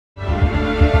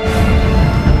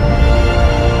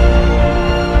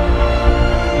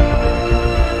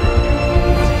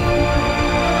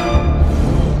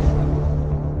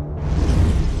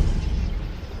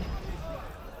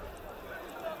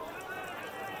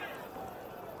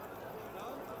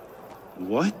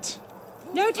What?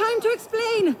 No time to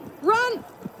explain! Run!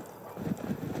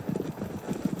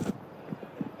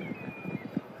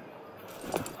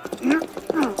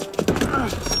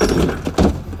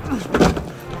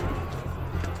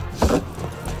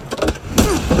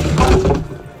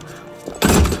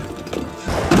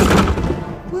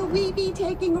 Will we be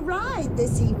taking a ride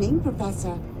this evening,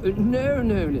 Professor? No.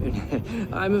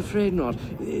 I'm afraid not.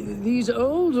 These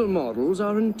older models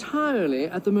are entirely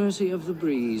at the mercy of the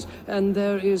breeze, and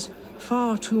there is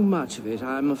far too much of it,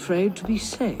 I'm afraid, to be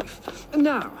safe.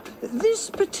 Now, this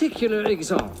particular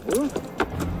example,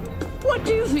 what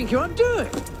do you think you're doing?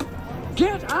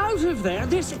 Get out of there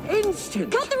this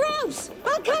instant! Cut the ropes!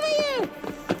 I'll cover you!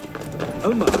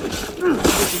 Oh my.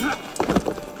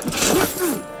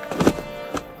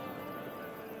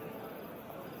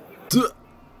 The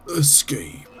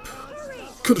escape.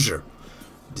 Counter.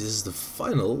 This is the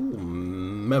final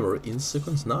memory in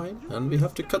sequence 9, and we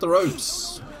have to cut the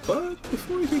ropes. But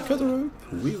before we can cut the rope,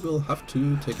 we will have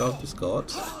to take out this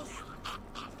guard,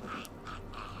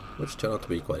 which turned out to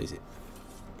be quite easy.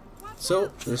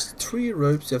 So there's 3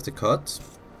 ropes you have to cut.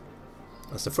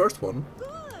 That's the first one.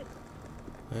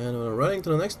 And when I'm running to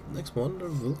the next one, there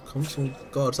will come some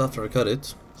guards after I cut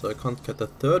it. So I can't cut the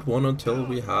third one until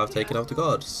we have taken out the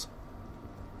guards.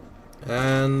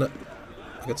 And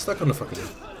I get stuck on the fucking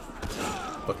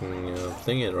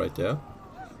thingy right there.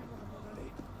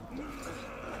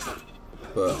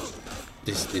 But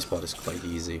this part is quite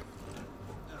easy.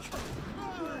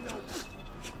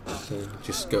 So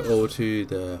just go over to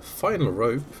the final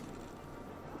rope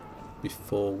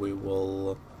before we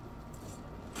will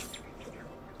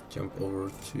jump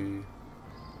over to...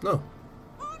 No!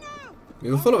 We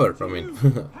will follow her, I mean.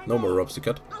 No more ropes to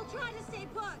cut.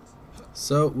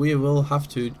 So we will have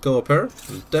to go up here,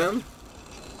 and then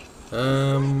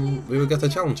we will get the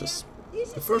challenges.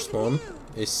 The first one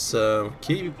is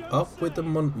keep up with the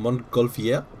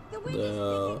Montgolfier,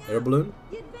 the air balloon.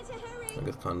 I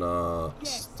get kinda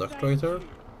stuck right there.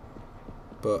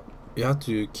 But you have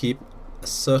to keep a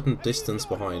certain distance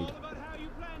behind.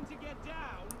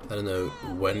 I don't know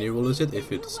when you will lose it,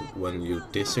 if it's when you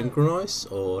desynchronize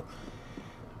or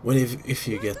when if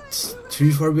you get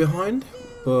too far behind,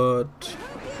 but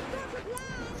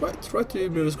try to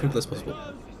move as quickly as possible.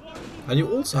 And you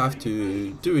also have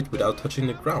to do it without touching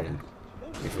the ground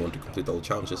if you want to complete all the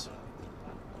challenges.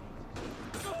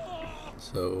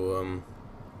 So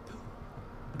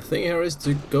the thing here is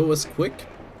to go as quick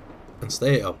and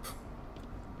stay up.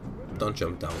 Don't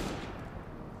jump down.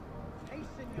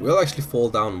 We'll actually fall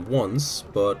down once,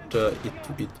 but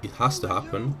it has to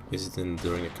happen because it's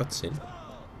during a cutscene.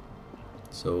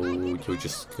 So you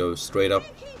just go straight up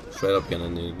again,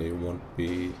 and you won't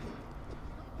be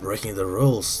breaking the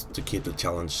rules to keep the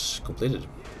challenge completed.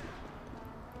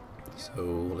 So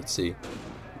let's see.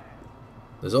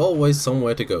 There's always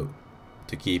somewhere to go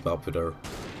to keep up with her.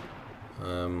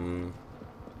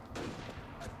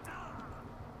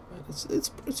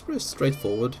 It's pretty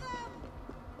straightforward.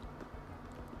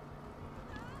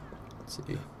 Let's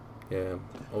see. Yeah,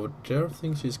 over there I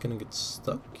think she's gonna get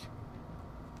stuck.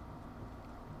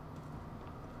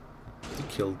 To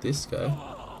kill this guy.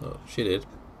 Oh, she did.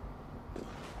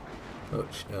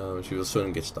 Oh, she will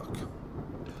soon get stuck.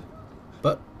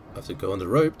 But I have to go on the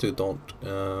rope to don't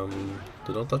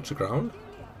touch the ground.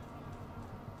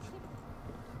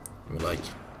 We're like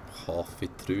halfway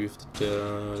through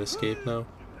the escape now.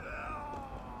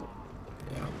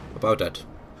 Yeah, about that.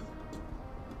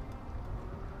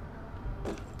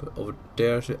 But over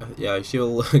there, she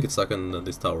will get stuck in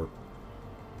this tower.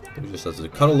 We just have to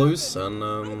cut her loose and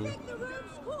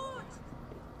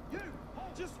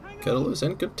cut her loose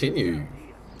and continue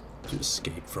to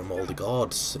escape from all the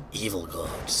gods, evil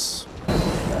gods.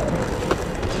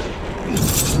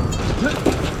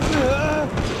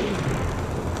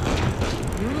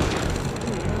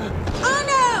 Oh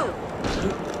no!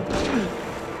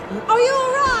 Are you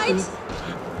alright?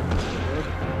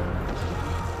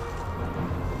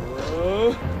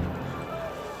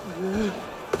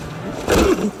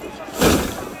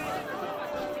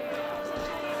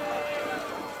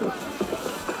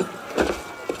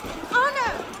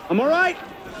 I'm alright!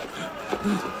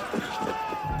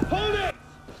 Hold it!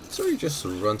 So you just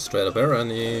run straight up here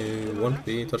and you won't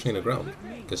be touching the ground,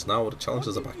 because now the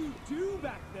challenges are back.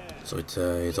 So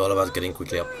it's all about getting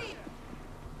quickly up.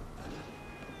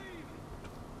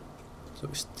 So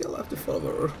we still have to follow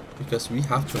her, because we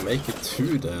have to make it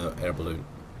to the air balloon.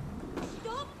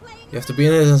 You have to be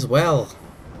in it as well.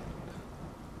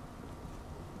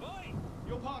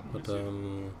 But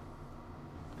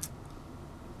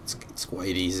it's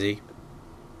quite easy.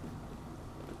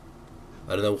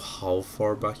 I don't know how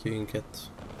far back you can get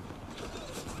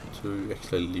to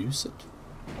actually lose it.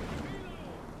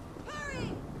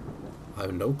 I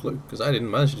have no clue, because I didn't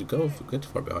manage to get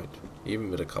far behind,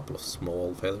 even with a couple of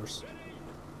small failures,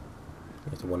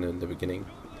 like the one in the beginning.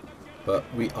 But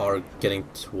we are getting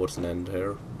towards an end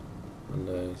here, and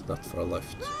it's not far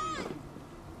left.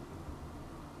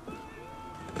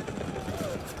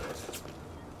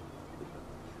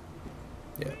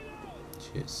 Yeah,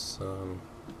 she's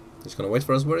gonna wait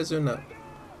for us very soon now,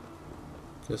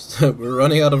 because we're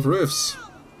running out of roofs.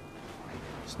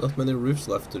 There's not many roofs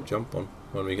left to jump on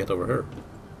when we get over here.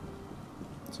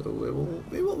 So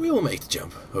we will make the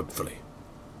jump, hopefully.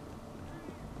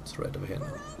 It's right over here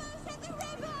now.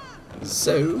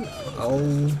 So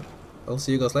I'll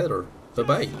see you guys later. Bye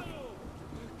bye.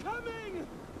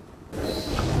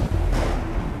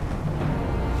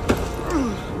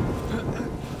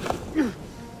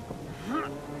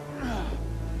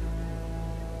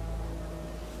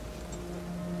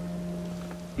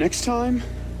 Next time,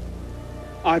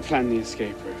 I plan the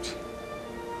escape route.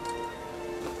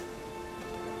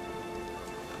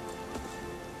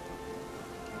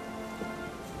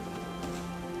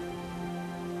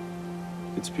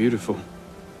 It's beautiful.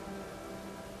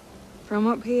 From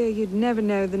up here, you'd never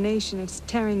know the nation is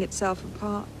tearing itself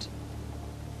apart.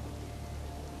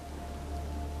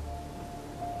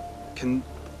 Can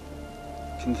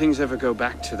things ever go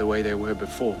back to the way they were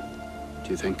before, do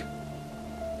you think?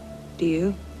 Do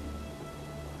you?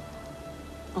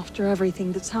 After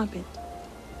everything that's happened?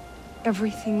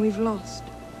 Everything we've lost?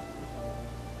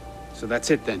 So that's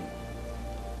it then.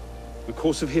 The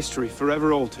course of history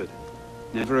forever altered,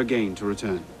 never again to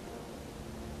return.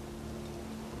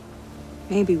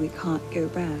 Maybe we can't go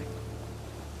back.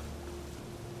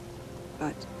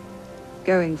 But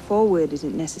going forward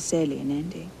isn't necessarily an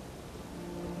ending.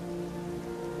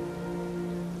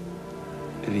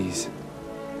 Elise,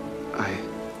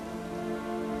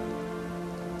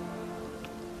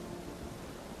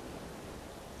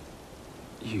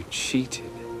 You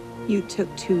cheated. You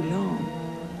took too long.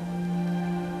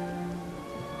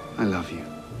 I love you.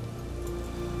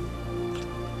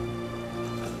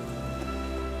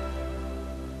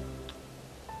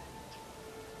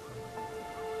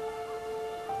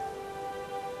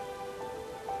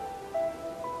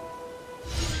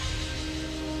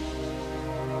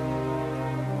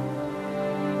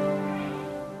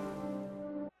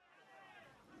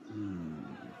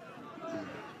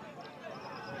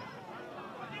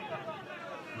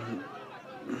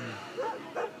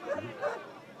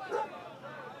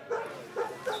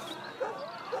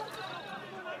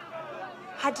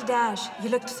 Had to dash. You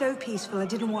looked so peaceful, I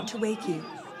didn't want to wake you.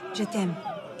 Je t'aime,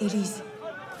 Elise.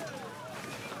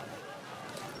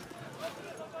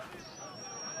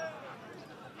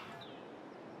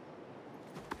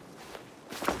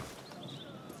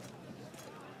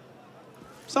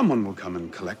 Someone will come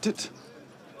and collect it.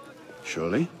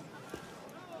 Surely.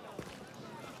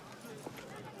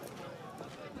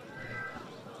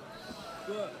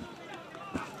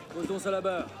 Posons ça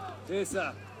là-bas. C'est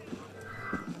ça.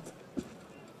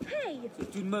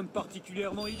 C'est tout de même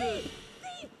particulièrement hideux.